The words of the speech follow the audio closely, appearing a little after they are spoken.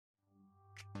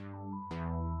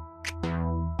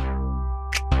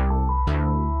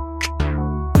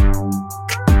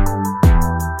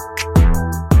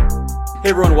Hey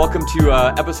everyone, welcome to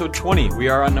episode 20. We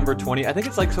are on number 20. I think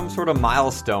it's like some sort of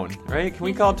milestone, right? Can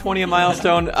we call 20 a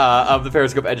milestone of the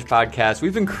Periscope Edge podcast?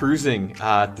 We've been cruising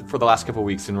for the last couple of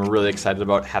weeks, and we're really excited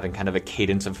about having kind of a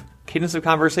cadence of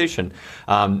conversation.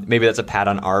 Maybe that's a pat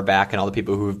on our back and all the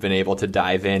people who've been able to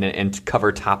dive in and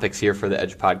cover topics here for the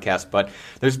Edge podcast. But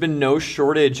there's been no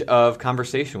shortage of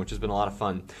conversation, which has been a lot of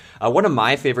fun. One of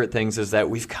my favorite things is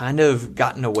that we've kind of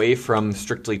gotten away from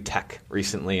strictly tech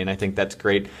recently, and I think that's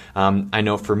great. I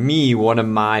know for me, one of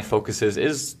my focuses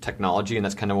is technology, and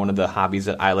that's kind of one of the hobbies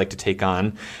that I like to take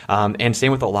on. And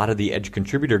same with a lot of the Edge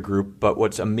contributor group. But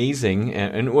what's amazing,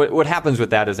 and what happens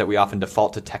with that is that we often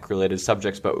default to tech-related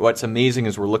subjects. But what's amazing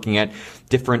is we're looking at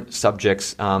different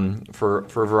subjects for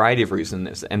a variety of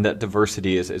reasons, and that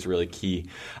diversity is really key.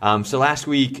 So last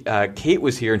week, Kate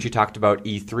was here, and she talked about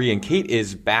E3, and Kate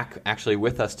is back actually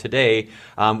with us today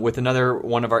with another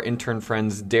one of our intern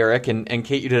friends, Derek. And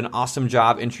Kate, you did an awesome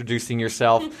job introducing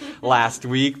yourself last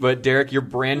week. But Derek, you're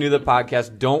brand new to the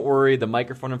podcast. Don't worry, the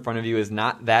microphone in front of you is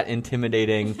not that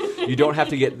intimidating. You don't have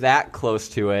to get that close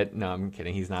to it. No, I'm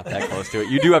kidding. He's not that close to it.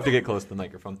 You do have to get close to the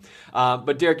microphone.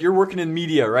 But Derek, you're working in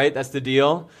media, right? That's the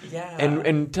deal? Yeah.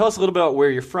 And tell us a little bit about where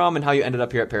you're from and how you ended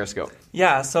up here at Periscope.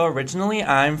 Yeah, so originally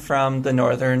I'm from the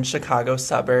northern Chicago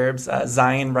suburbs,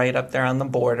 Zion right up there on the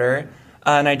border.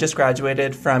 And I just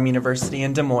graduated from University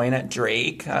in Des Moines at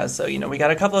Drake. So, we got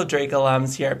a couple of Drake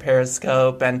alums here at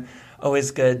Periscope, and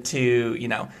always good to,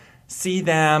 see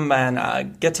them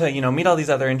and get to, meet all these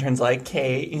other interns like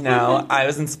Kate. I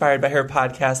was inspired by her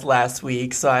podcast last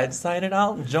week, so I decided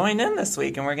I'll join in this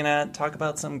week, and we're going to talk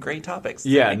about some great topics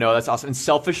today. Yeah, no, that's awesome. And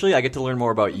selfishly, I get to learn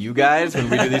more about you guys when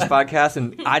we do these podcasts,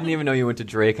 and I didn't even know you went to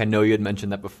Drake. I know you had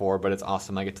mentioned that before, but it's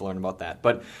awesome. I get to learn about that.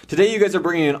 But today you guys are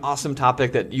bringing an awesome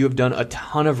topic that you have done a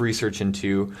ton of research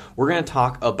into. We're going to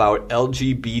talk about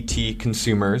LGBT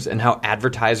consumers and how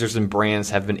advertisers and brands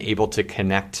have been able to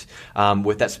connect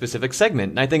with that specific segment.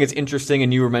 And I think it's interesting,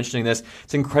 and you were mentioning this,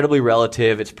 it's incredibly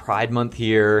relative. It's Pride Month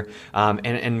here,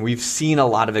 and we've seen a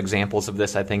lot of examples of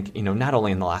this, I think, not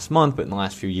only in the last month, but in the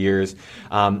last few years.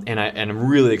 And I'm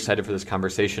really excited for this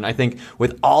conversation. I think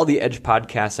with all the Edge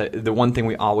podcasts, the one thing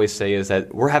we always say is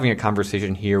that we're having a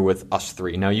conversation here with us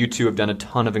three. Now, you two have done a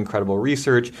ton of incredible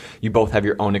research. You both have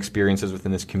your own experiences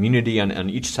within this community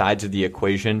on each sides of the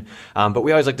equation. But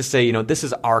we always like to say, this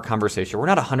is our conversation. We're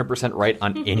not 100% right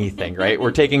on anything, right?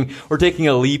 We're taking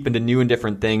a leap into new and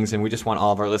different things, and we just want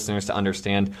all of our listeners to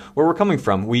understand where we're coming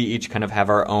from. We each kind of have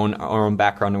our own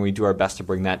background, and we do our best to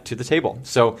bring that to the table.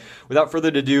 So without further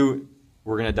ado,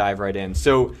 we're going to dive right in.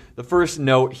 So the first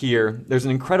note here, there's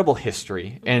an incredible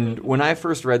history. And when I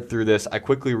first read through this, I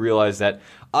quickly realized that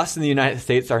us in the United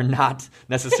States are not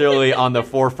necessarily on the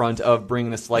forefront of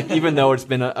bringing this to life, even though it's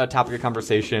been a topic of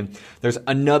conversation. There's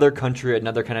another country,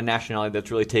 another kind of nationality that's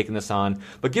really taken this on.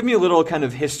 But give me a little kind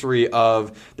of history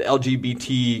of the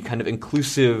LGBT kind of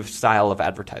inclusive style of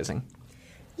advertising.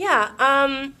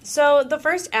 Yeah, so the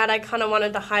first ad I kind of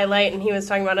wanted to highlight, and he was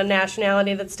talking about a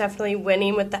nationality that's definitely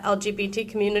winning with the LGBT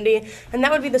community, and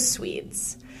that would be the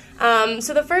Swedes.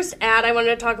 So the first ad I wanted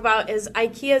to talk about is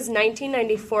IKEA's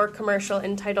 1994 commercial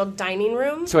entitled Dining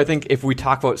Room. So I think if we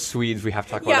talk about Swedes, we have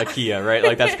to talk about IKEA, right?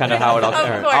 Like that's kind of how it all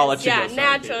started. I'll let you go.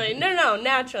 Naturally.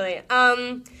 Naturally.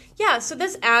 So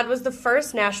this ad was the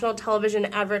first national television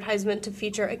advertisement to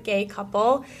feature a gay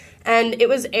couple, and it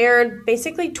was aired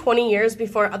basically 20 years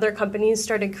before other companies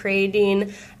started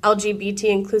creating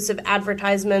LGBT-inclusive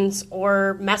advertisements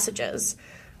or messages.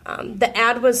 The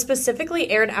ad was specifically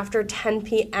aired after 10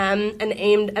 p.m. and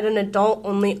aimed at an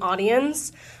adult-only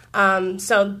audience.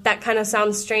 So that kind of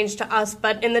sounds strange to us,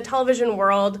 but in the television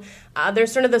world,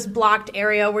 there's sort of this blocked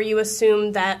area where you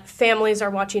assume that families are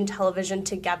watching television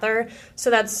together. So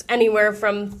that's anywhere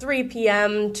from 3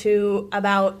 p.m. to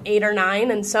about 8 or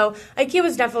 9. And so IKEA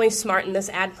was definitely smart in this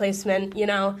ad placement,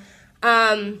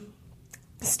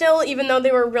 Still, even though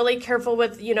they were really careful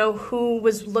with, who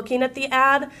was looking at the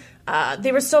ad,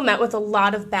 they were still met with a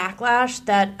lot of backlash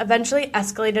that eventually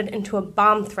escalated into a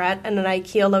bomb threat at an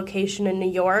IKEA location in New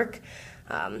York.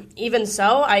 Even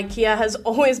so, IKEA has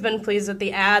always been pleased with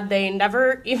the ad. They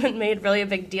never even made really a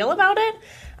big deal about it.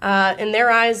 In their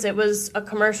eyes, it was a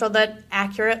commercial that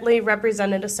accurately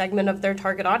represented a segment of their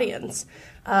target audience.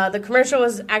 The commercial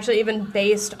was actually even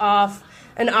based off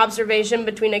an observation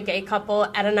between a gay couple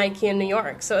at an IKEA in New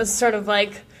York. So it's sort of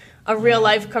like a real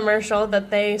life commercial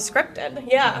that they scripted.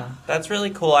 Yeah. That's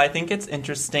really cool. I think it's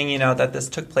interesting, that this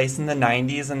took place in the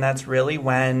 90s, and that's really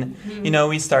when,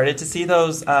 we started to see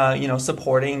those,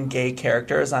 supporting gay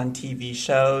characters on TV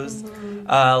shows.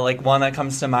 Like one that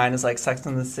comes to mind is like Sex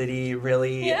and the City,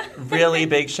 really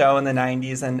big show in the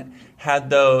 90s, and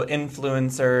had the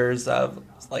influencers of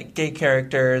like gay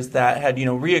characters that had,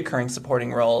 reoccurring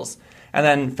supporting roles. And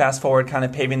then fast forward, kind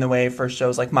of paving the way for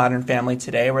shows like Modern Family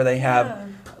today, where they have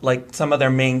like some of their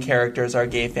main characters are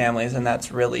gay families, and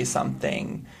that's really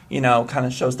something, kind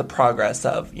of shows the progress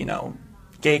of,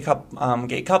 gay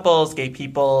couples, gay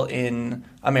people in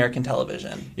American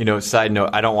television. Side note,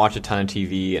 I don't watch a ton of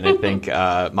TV, and I think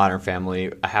Modern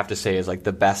Family, I have to say, is like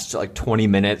the best 20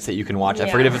 minutes that you can watch. I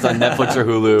forget if it's on Netflix or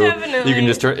Hulu. Definitely. You can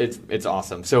just turn it's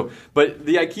awesome. So, but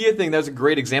the IKEA thing, that was a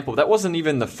great example. That wasn't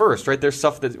even the first, right? There's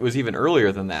stuff that was even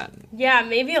earlier than that. Yeah,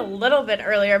 maybe a little bit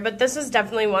earlier, but this is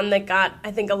definitely one that got, I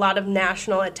think, a lot of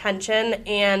national attention,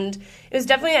 and it was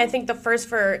definitely, I think, the first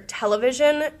for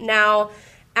television. Now,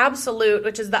 Absolute,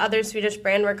 which is the other Swedish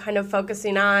brand we're kind of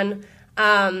focusing on,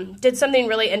 did something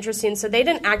really interesting. So they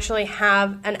didn't actually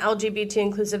have an LGBT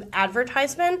inclusive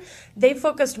advertisement. They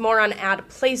focused more on ad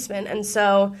placement. And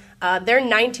so their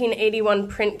 1981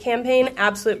 print campaign,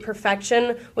 Absolute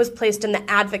Perfection, was placed in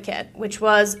The Advocate, which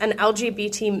was an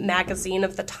LGBT magazine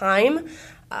of the time.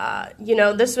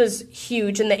 This was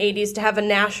huge in the 80s to have a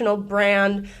national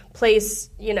brand place,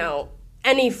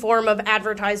 any form of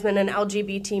advertisement in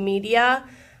LGBT media.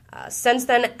 Since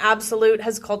then, Absolute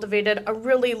has cultivated a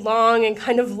really long and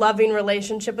kind of loving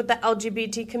relationship with the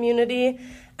LGBT community,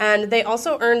 and they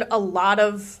also earned a lot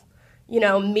of,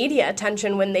 media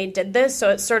attention when they did this, so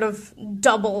it sort of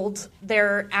doubled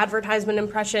their advertisement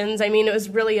impressions. I mean, it was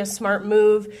really a smart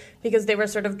move because they were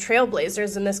sort of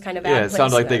trailblazers in this kind of ad placement. Yeah, it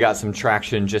sounded like they got some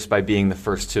traction just by being the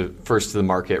first to the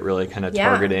market, really kind of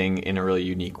targeting in a really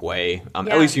unique way,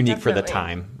 at least unique for the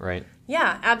time, right?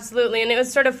 Yeah, absolutely. And it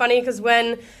was sort of funny because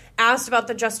when asked about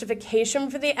the justification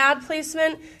for the ad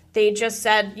placement, they just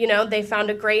said, they found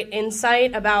a great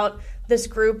insight about this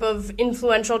group of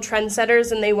influential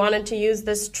trendsetters, and they wanted to use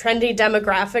this trendy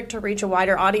demographic to reach a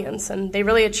wider audience, and they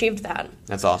really achieved that.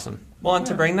 That's awesome. Well, and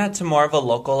to bring that to more of a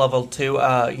local level, too,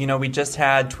 we just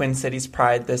had Twin Cities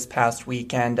Pride this past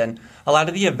weekend, and a lot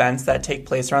of the events that take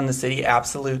place around the city,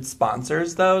 Absolute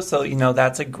sponsors those, so,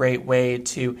 that's a great way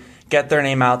to get their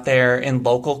name out there in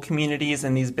local communities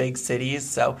in these big cities.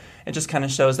 So it just kind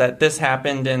of shows that this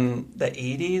happened in the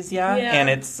 80s,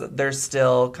 and they're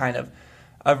still kind of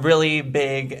a really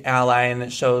big ally, and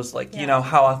it shows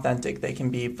how authentic they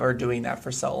can be for doing that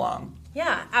for so long.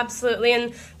 Yeah, absolutely.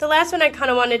 And the last one I kind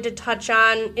of wanted to touch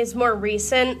on is more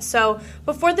recent. So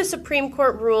before the Supreme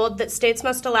Court ruled that states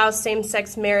must allow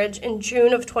same-sex marriage in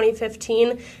June of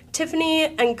 2015,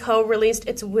 Tiffany & Co. released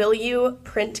its Will You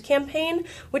print campaign,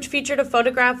 which featured a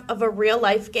photograph of a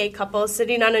real-life gay couple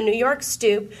sitting on a New York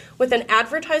stoop with an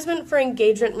advertisement for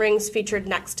engagement rings featured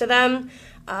next to them.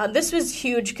 This was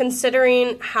huge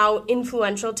considering how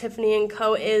influential Tiffany &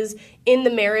 Co. is in the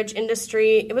marriage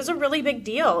industry. It was a really big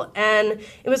deal, and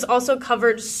it was also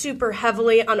covered super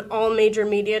heavily on all major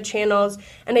media channels,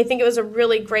 and I think it was a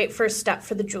really great first step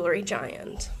for the jewelry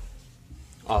giant.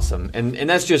 Awesome. And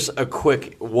that's just a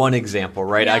quick one example,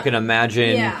 right? Yeah. I can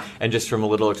imagine, and just from a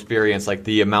little experience, like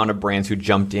the amount of brands who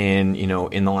jumped in,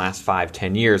 in the last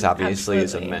 5-10 years, obviously,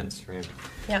 is immense, right?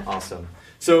 Yeah. Awesome.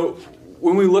 So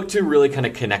when we look to really kind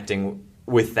of connecting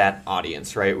with that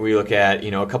audience, right? We look at,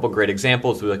 a couple great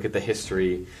examples. We look at the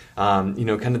history. Kind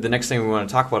of the next thing we want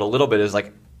to talk about a little bit is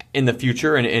like in the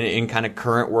future and in kind of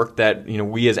current work that,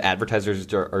 we as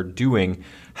advertisers are doing.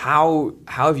 How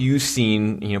have you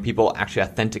seen, people actually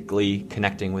authentically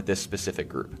connecting with this specific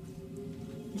group?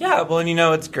 Yeah, well,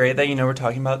 it's great that, we're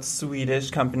talking about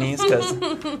Swedish companies because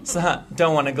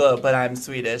don't want to gloat, but I'm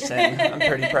Swedish and I'm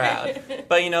pretty proud.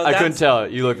 But, I couldn't tell.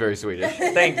 You look very Swedish.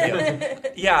 Thank you.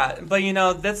 Yeah, but,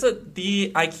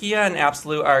 the IKEA and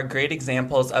Absolute are great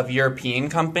examples of European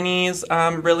companies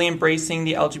really embracing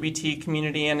the LGBT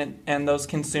community and those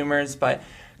consumers, but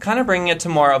kind of bringing it to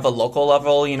more of a local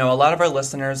level. A lot of our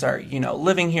listeners are,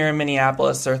 living here in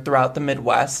Minneapolis or throughout the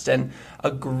Midwest, and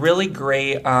a really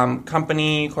great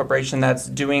corporation that's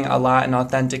doing a lot and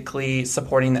authentically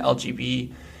supporting the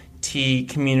LGBT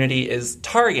community is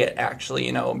Target,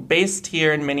 actually, based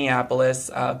here in Minneapolis.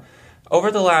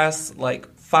 Over the last,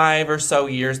 5 or so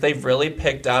years, they've really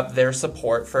picked up their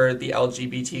support for the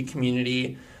LGBT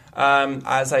community.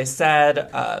 As I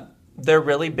said, they're a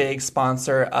really big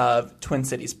sponsor of Twin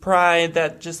Cities Pride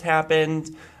that just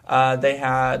happened. They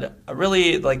had a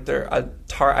really the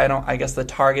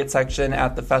Target section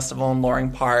at the festival in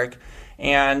Loring Park,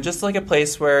 and just like a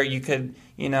place where you could,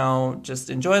 just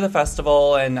enjoy the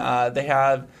festival. And they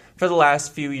have, for the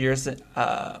last few years,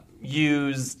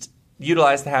 utilized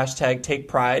the hashtag Take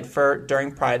Pride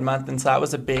during Pride Month, and so that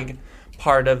was a big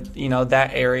part of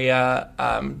that area.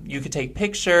 You could take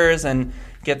pictures and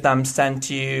get them sent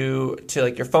to you to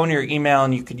like your phone or your email,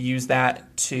 and you could use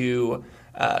that to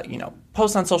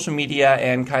post on social media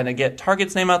and kind of get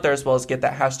Target's name out there as well as get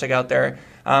that hashtag out there.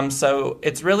 So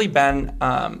it's really been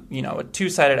a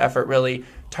two-sided effort. Really,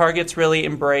 Target's really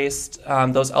embraced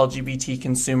those LGBT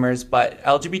consumers, but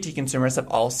LGBT consumers have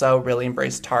also really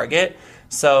embraced Target.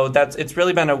 So it's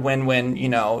really been a win-win.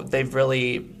 They've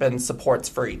really been supports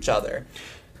for each other.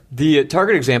 The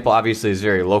Target example obviously is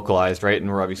very localized, right?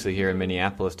 And we're obviously here in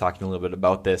Minneapolis talking a little bit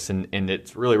about this, and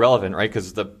it's really relevant, right?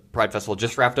 Because the Pride Festival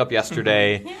just wrapped up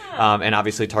yesterday, and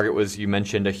obviously Target was, you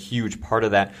mentioned, a huge part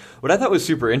of that. What I thought was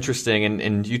super interesting,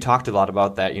 and you talked a lot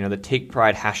about that, the Take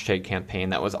Pride hashtag campaign,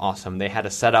 that was awesome. They had a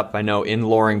setup, I know, in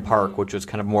Loring Park, which was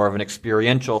kind of more of an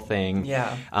experiential thing.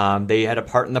 Yeah. They had a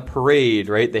part in the parade,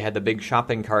 right? They had the big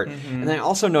shopping cart. And then I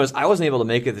also noticed, I wasn't able to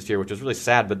make it this year, which was really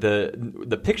sad, but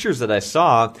the pictures that I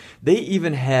saw, they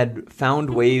even had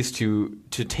found ways to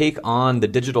take on the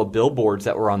digital billboards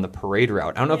that were on the parade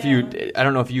route. I don't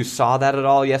know if you saw that at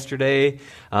all yesterday,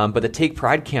 but the Take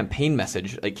Pride campaign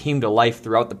message came to life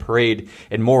throughout the parade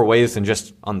in more ways than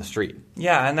just on the street.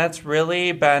 Yeah, and that's really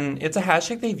it's a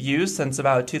hashtag they've used since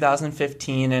about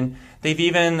 2015, and they've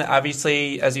even,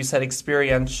 obviously, as you said,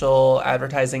 experiential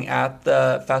advertising at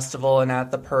the festival and at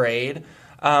the parade.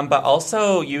 But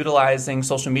also utilizing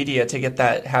social media to get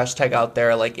that hashtag out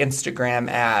there, like Instagram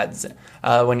ads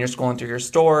when you're scrolling through your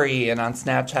story, and on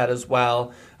Snapchat as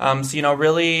well. So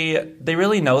they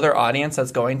really know their audience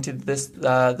that's going to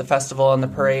the festival and the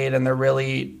parade, and they're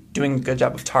really doing a good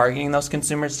job of targeting those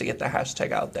consumers to get the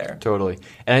hashtag out there. Totally.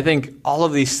 And I think all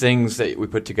of these things that we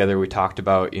put together, we talked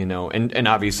about, and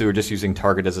obviously we're just using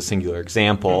Target as a singular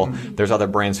example. There's other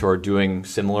brands who are doing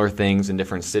similar things in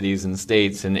different cities and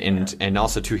states, and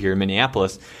also too here in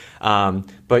Minneapolis.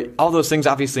 But all those things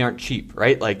obviously aren't cheap,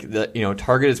 right?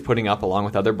 Target is putting up, along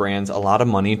with other brands, a lot of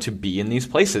money to be in these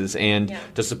places and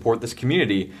to support this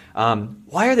community.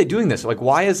 Why are they doing this?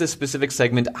 Why is this specific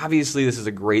segment? Obviously, this is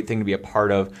a great thing to be a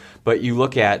part of, but you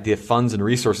look at the funds and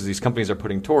resources these companies are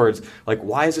putting towards,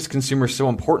 why is this consumer so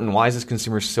important? Why is this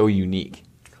consumer so unique?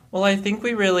 Well, I think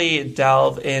we really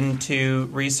delve into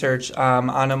research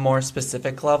on a more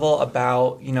specific level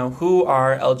about, who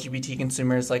are LGBT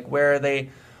consumers, where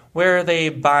are they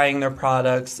buying their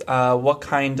products, what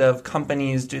kind of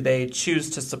companies do they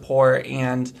choose to support,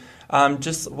 and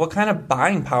just what kind of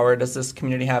buying power does this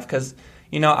community have? Because,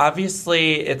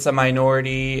 obviously it's a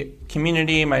minority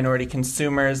community, minority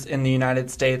consumers in the United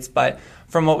States, but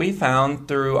from what we found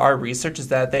through our research is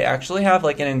that they actually have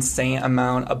an insane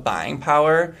amount of buying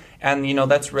power. And,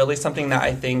 that's really something that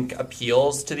I think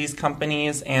appeals to these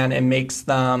companies, and it makes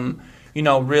them,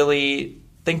 really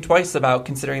think twice about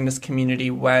considering this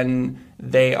community when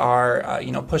they are,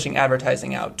 pushing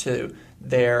advertising out to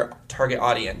their target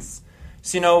audience.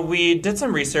 So, we did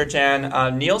some research,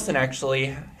 and Nielsen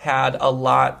actually had a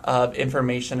lot of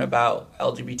information about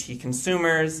LGBT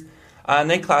consumers, and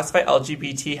they classify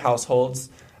LGBT households,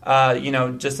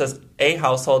 just as a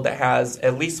household that has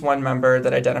at least one member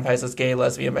that identifies as gay,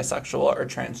 lesbian, bisexual, or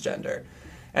transgender.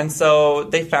 And so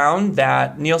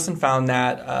Nielsen found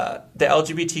that the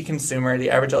LGBT consumer, the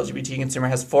average LGBT consumer,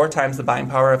 has 4 times the buying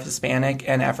power of Hispanic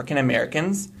and African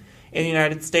Americans in the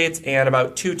United States, and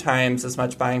about 2 times as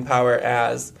much buying power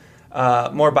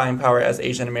more buying power as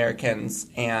Asian Americans,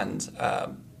 and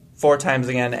 4 times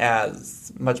again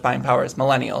as much buying power as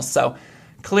millennials. So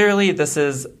clearly, this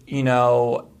is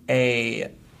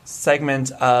a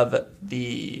segment of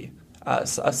a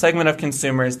segment of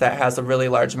consumers that has a really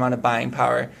large amount of buying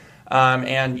power.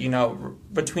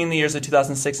 Between the years of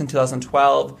 2006 and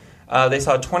 2012, they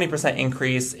saw a 20%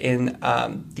 increase in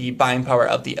the buying power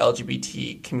of the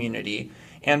LGBT community.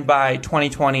 And by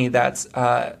 2020, that's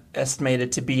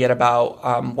estimated to be at about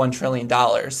 $1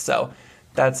 trillion. So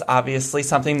that's obviously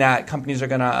something that companies are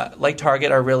going to, like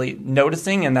Target, are really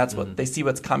noticing, and that's what they see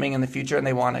what's coming in the future, and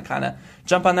they want to kind of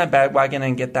jump on that bandwagon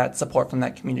and get that support from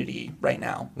that community right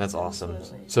now. That's awesome.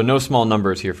 Absolutely. So no small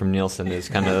numbers here from Nielsen is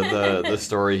kind of the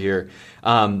story here.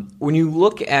 When you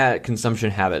look at consumption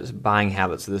habits, buying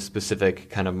habits of this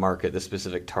specific kind of market, this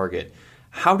specific target,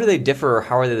 how do they differ, or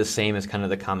how are they the same as kind of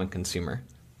the common consumer?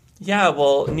 Yeah,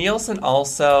 well, Nielsen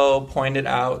also pointed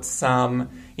out some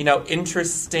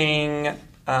interesting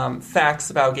facts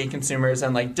about gay consumers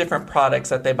and different products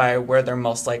that they buy, where they're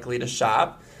most likely to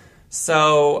shop.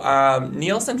 So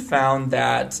Nielsen found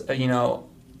that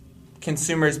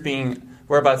consumers being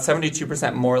we're about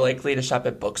 72% more likely to shop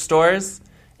at bookstores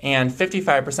and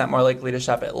 55% more likely to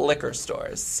shop at liquor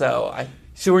stores. So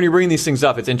when you bring these things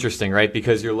up, it's interesting, right?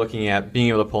 Because you're looking at being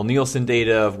able to pull Nielsen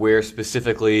data of where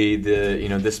specifically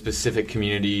this specific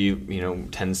community,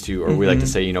 tends to, or we like to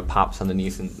say, pops on the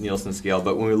Nielsen scale.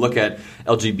 But when we look at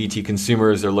LGBT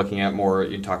consumers, they're looking at more,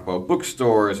 you talk about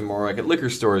bookstores and more like at liquor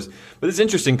stores. But it's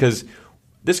interesting because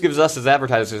this gives us as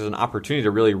advertisers an opportunity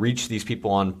to really reach these people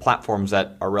on platforms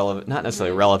that are relevant, not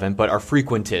necessarily relevant, but are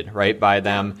frequented, right, by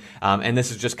them. And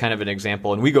this is just kind of an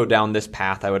example. And we go down this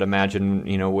path, I would imagine,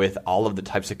 with all of the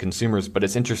types of consumers. But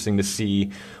it's interesting to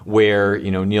see where,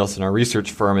 Nielsen, our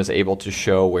research firm, is able to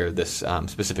show where this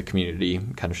specific community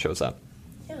kind of shows up.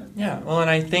 Yeah, well, and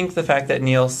I think the fact that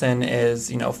Nielsen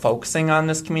is, focusing on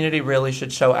this community really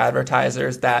should show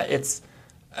advertisers that it's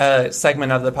a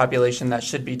segment of the population that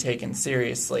should be taken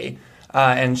seriously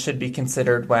and should be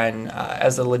considered when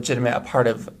as a legitimate part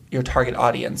of your target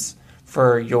audience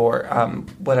for your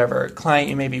whatever client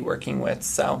you may be working with.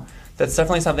 So that's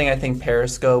definitely something I think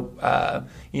Periscope,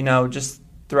 just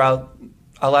throughout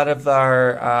a lot of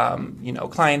our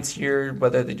clients here,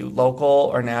 whether they do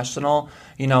local or national,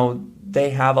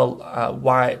 they have a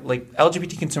wide,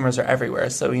 LGBT consumers are everywhere.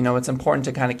 So, it's important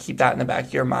to kind of keep that in the back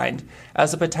of your mind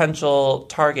as a potential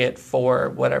target for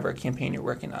whatever campaign you're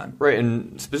working on. Right.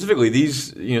 And specifically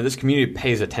this community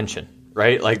pays attention,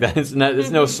 right? Like that is not,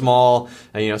 it's no small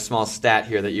stat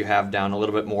here that you have down a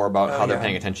little bit more about how they're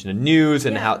paying attention to news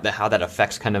and how that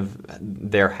affects kind of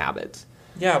their habits.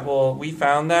 Yeah. Well, we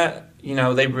found that,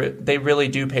 they really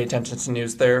do pay attention to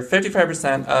news. They're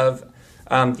 55% of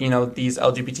these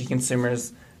LGBT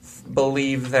consumers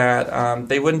believe that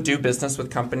they wouldn't do business with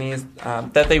companies,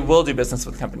 that they will do business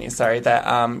with companies, that,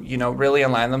 really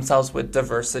align themselves with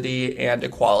diversity and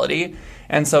equality.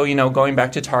 And so, going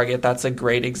back to Target, that's a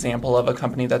great example of a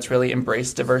company that's really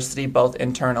embraced diversity both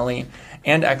internally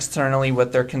and externally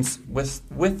with their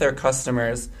with their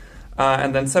customers.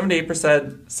 And then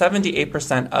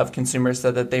 78% of consumers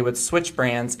said that they would switch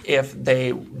brands if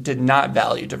they did not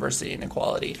value diversity and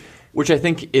equality. Which I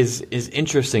think is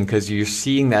interesting because you're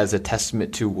seeing that as a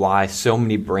testament to why so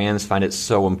many brands find it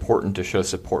so important to show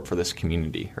support for this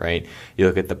community, right? You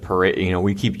look at the parade,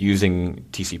 we keep using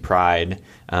TC Pride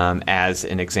as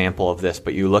an example of this,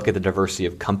 but you look at the diversity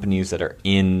of companies that are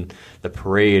in the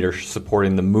parade or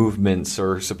supporting the movements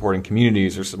or supporting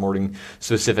communities or supporting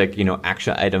specific,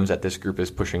 action items that this group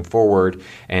is pushing forward,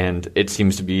 and it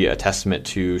seems to be a testament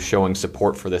to showing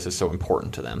support for this is so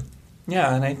important to them.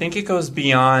 Yeah, and I think it goes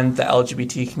beyond the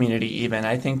LGBT community even.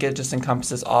 I think it just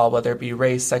encompasses all, whether it be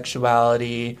race,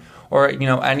 sexuality, or,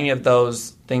 any of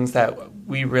those things that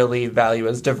we really value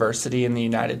as diversity in the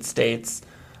United States.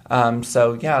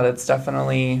 That's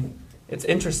definitely, it's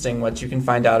interesting what you can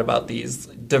find out about these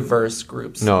diverse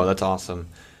groups. No, that's awesome.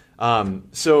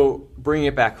 So bringing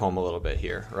it back home a little bit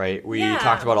here, right? We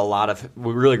talked about a lot of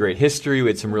really great history. We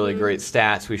had some really great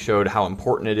stats. We showed how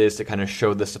important it is to kind of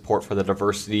show the support for the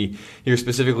diversity here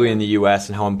specifically in the U.S.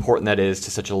 and how important that is to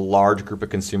such a large group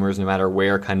of consumers no matter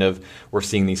where kind of we're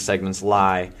seeing these segments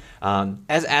lie.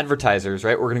 As advertisers,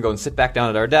 right, we're going to go and sit back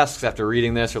down at our desks after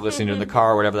reading this or listening to it in the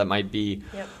car or whatever that might be.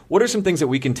 Yep. What are some things that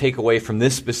we can take away from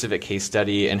this specific case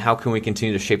study, and how can we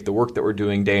continue to shape the work that we're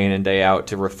doing day in and day out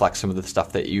to reflect some of the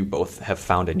stuff that you both have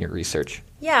found in your research?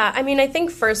 Yeah, I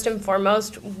think first and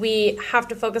foremost, we have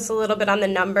to focus a little bit on the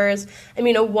numbers. A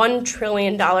 $1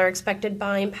 trillion expected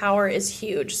buying power is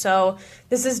huge. So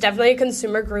this is definitely a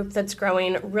consumer group that's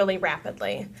growing really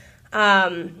rapidly.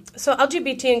 So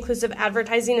LGBT inclusive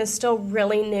advertising is still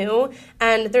really new,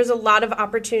 and there's a lot of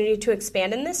opportunity to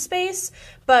expand in this space,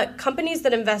 but companies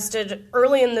that invested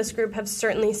early in this group have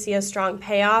certainly seen a strong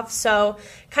payoff. So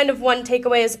kind of one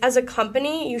takeaway is, as a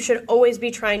company, you should always be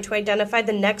trying to identify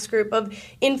the next group of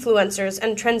influencers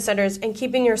and trendsetters and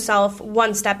keeping yourself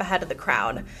one step ahead of the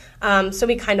crowd. So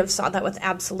we kind of saw that with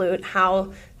Absolute,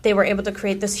 how they were able to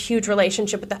create this huge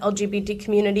relationship with the LGBT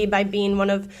community by being one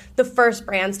of the first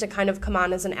brands to kind of come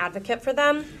on as an advocate for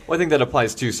them. Well, I think that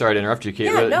applies too. Sorry to interrupt you, Kate.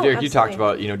 Yeah, no, Derek, you talked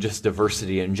about just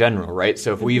diversity in general, right?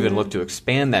 So if we even look to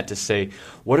expand that to say,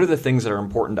 what are the things that are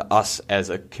important to us as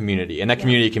a community? And that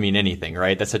community can mean anything,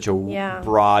 right? That's such a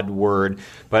broad word.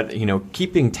 But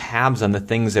keeping tabs on the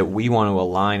things that we want to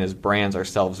align as brands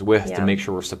ourselves with to make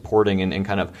sure we're supporting and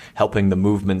kind of helping the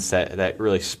movements that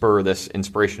really spur this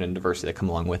inspiration and diversity that come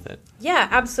along with it. Yeah,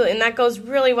 absolutely. And that goes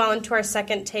really well into our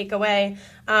second takeaway.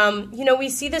 We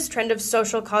see this trend of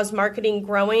social cause marketing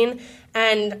growing,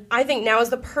 and I think now is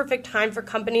the perfect time for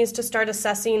companies to start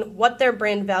assessing what their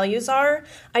brand values are,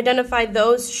 identify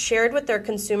those shared with their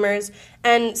consumers,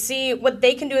 and see what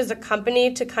they can do as a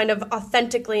company to kind of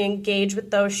authentically engage with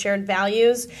those shared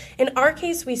values. In our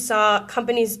case, we saw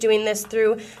companies doing this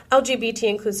through LGBT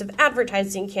inclusive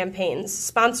advertising campaigns,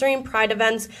 sponsoring pride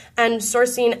events, and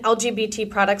sourcing LGBT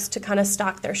products to kind of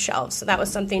stock their shelves. So that was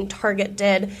something Target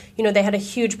did. They had a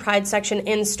huge pride section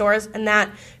in stores, and that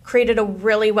created a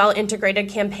really well integrated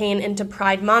campaign into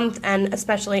Pride Month and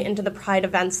especially into the Pride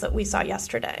events that we saw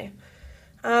yesterday.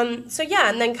 And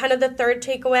then kind of the third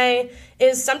takeaway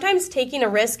is sometimes taking a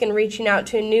risk and reaching out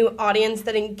to a new audience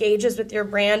that engages with your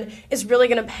brand is really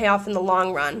going to pay off in the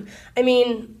long run. I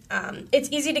mean, it's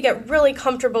easy to get really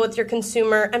comfortable with your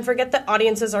consumer and forget that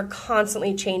audiences are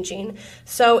constantly changing.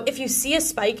 So if you see a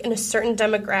spike in a certain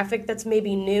demographic that's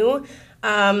maybe new,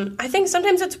 I think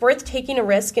sometimes it's worth taking a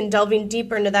risk and delving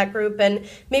deeper into that group, and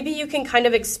maybe you can kind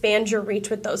of expand your reach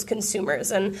with those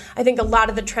consumers. And I think a lot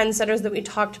of the trendsetters that we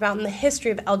talked about in the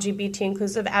history of LGBT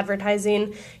inclusive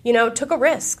advertising, took a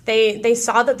risk. They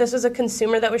saw that this was a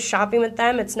consumer that was shopping with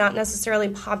them. It's not necessarily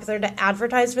popular to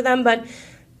advertise for them, but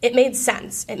it made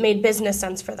sense. It made business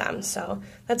sense for them. So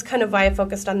that's kind of why I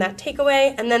focused on that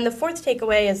takeaway. And then the fourth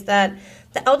takeaway is that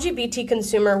the LGBT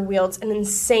consumer wields an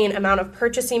insane amount of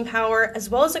purchasing power as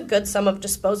well as a good sum of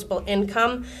disposable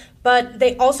income, but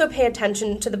they also pay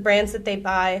attention to the brands that they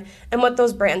buy and what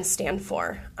those brands stand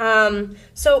for.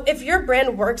 So if your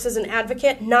brand works as an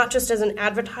advocate, not just as an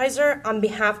advertiser on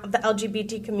behalf of the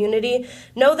LGBT community,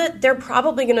 know that they're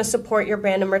probably going to support your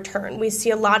brand in return. We see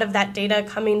a lot of that data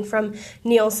coming from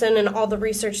Nielsen and all the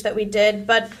research that we did,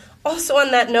 but also on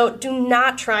that note, do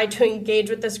not try to engage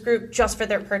with this group just for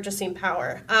their purchasing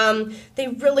power. They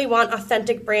really want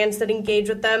authentic brands that engage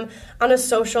with them on a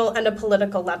social and a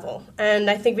political level. And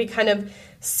I think we kind of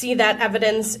see that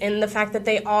evidence in the fact that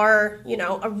they are,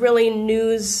 a really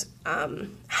news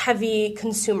heavy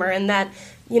consumer, and that,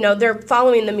 they're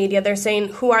following the media. They're saying,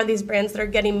 who are these brands that are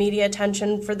getting media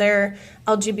attention for their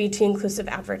LGBT inclusive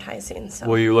advertising? So.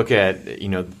 Well, you look at,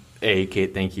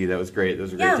 Kate, thank you. That was great.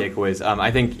 Those are great takeaways.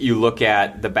 I think you look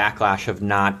at the backlash of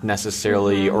not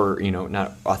necessarily or,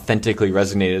 not authentically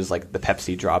resonated as like the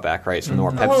Pepsi drawback, right? Some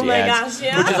more Pepsi ads, gosh,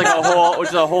 yeah. which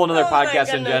is a whole another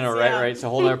podcast in general, yeah. right? It's a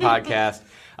whole other podcast.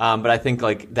 But I think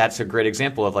like that's a great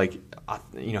example of like,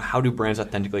 how do brands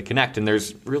authentically connect? And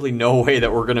there's really no way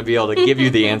that we're going to be able to give you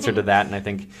the answer to that. And I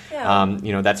think,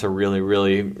 that's a really,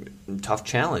 really tough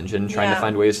challenge, and trying to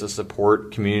find ways to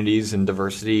support communities and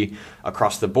diversity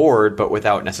across the board, but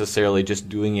without necessarily just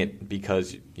doing it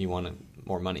because you want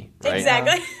more money, right?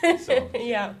 Exactly. So.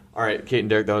 Yeah. All right, Kate and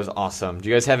Derek, that was awesome. Do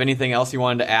you guys have anything else you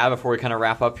wanted to add before we kind of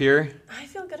wrap up here? I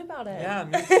feel good about it. Yeah,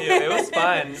 me too. It was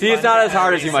fun. See, it's not as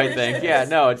hard as you might think. Yeah,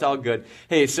 no, it's all good.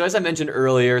 Hey, so as I mentioned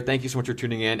earlier, thank you so much for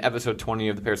tuning in. Episode 20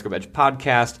 of the Periscope Edge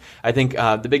podcast. I think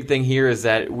the big thing here is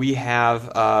that we have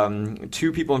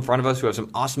two people in front of us who have some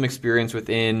awesome experience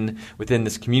within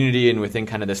this community and within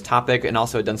kind of this topic, and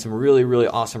also done some really, really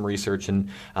awesome research, and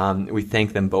we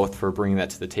thank them both for bringing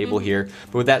that to the table here.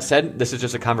 But with that said, this is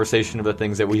just a conversation of the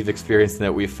things that we've experienced and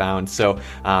that we've found. So,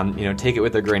 take it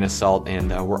with a grain of salt,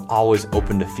 and we're always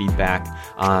open to feedback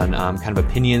on kind of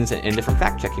opinions and different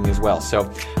fact-checking as well. So,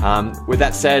 with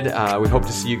that said, we hope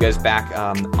to see you guys back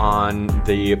on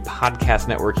the podcast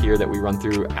network here that we run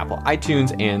through Apple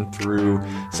iTunes and through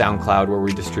SoundCloud, where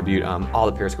we distribute all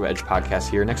the Periscope Edge podcasts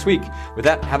here next week. With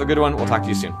that, have a good one. We'll talk to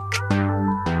you soon.